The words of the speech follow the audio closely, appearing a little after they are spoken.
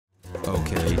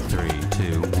Okay, 3,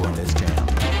 2, 1, let's jam.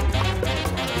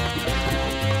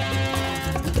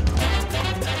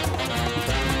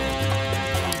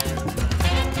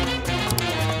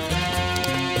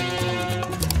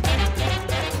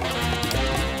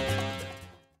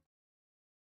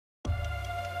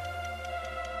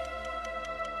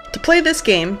 To play this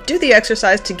game, do the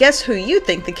exercise to guess who you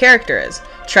think the character is.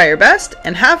 Try your best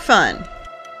and have fun!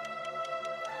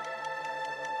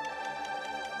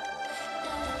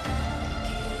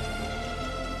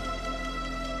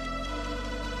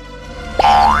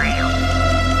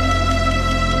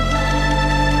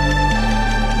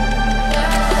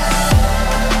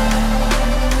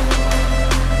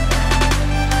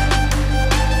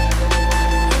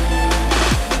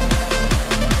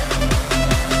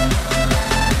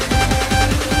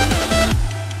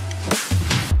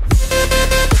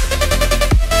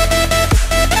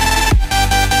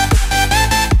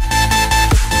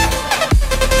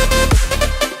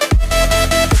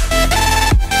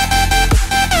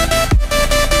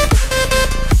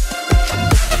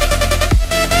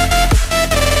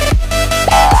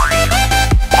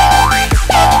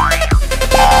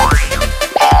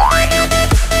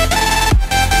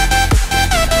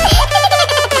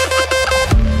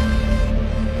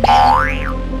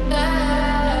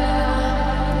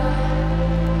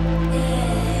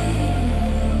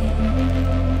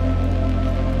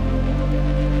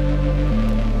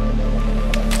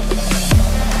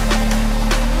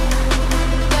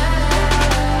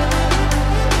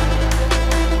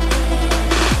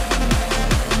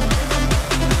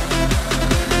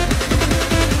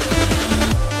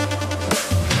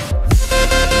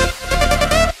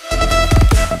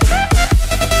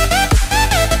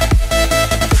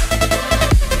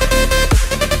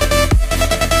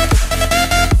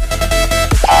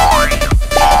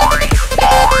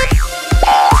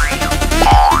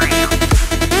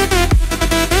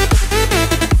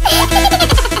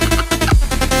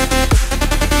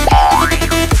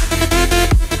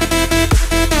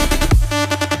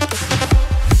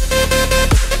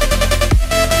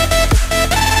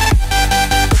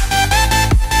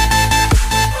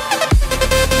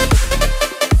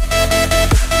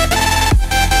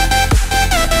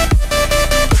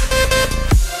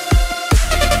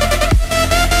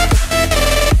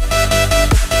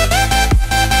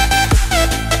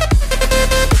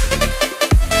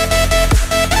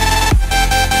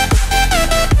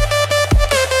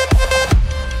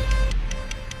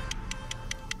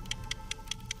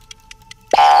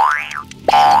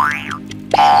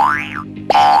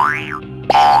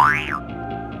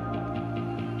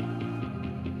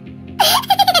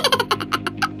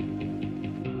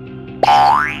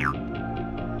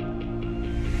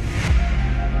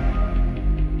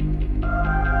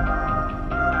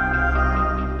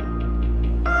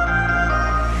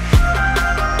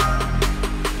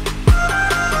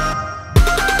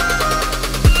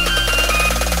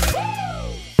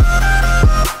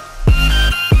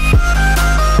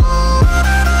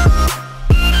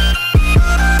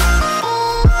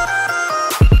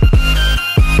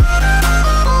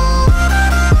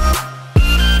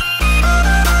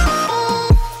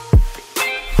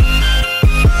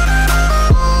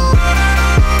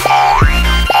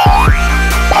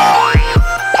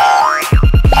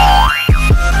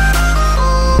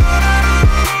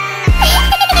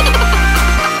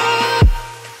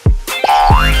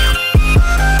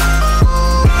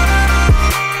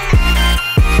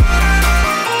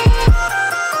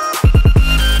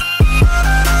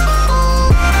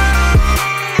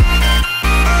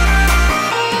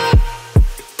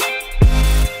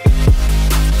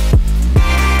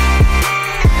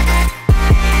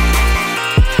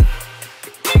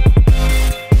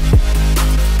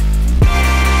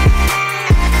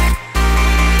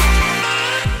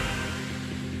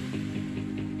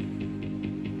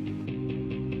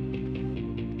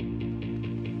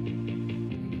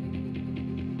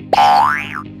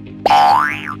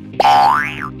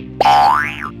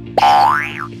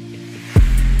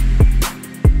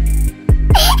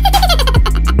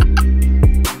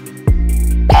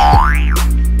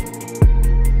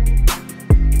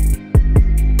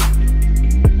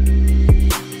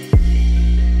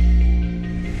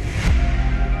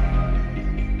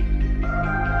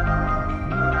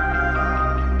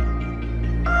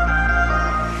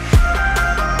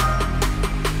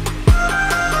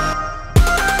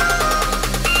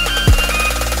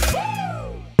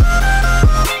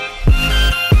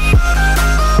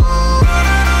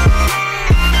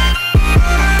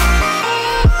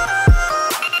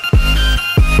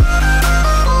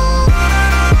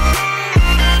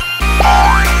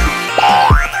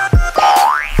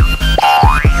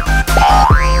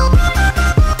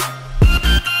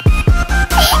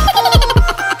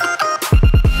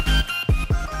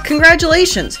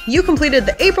 Congratulations! You completed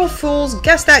the April Fool's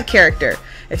Guess That Character.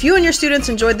 If you and your students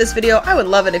enjoyed this video, I would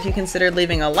love it if you considered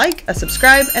leaving a like, a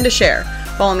subscribe, and a share.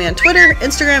 Follow me on Twitter,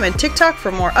 Instagram, and TikTok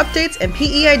for more updates and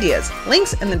PE ideas.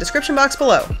 Links in the description box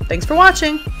below. Thanks for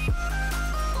watching!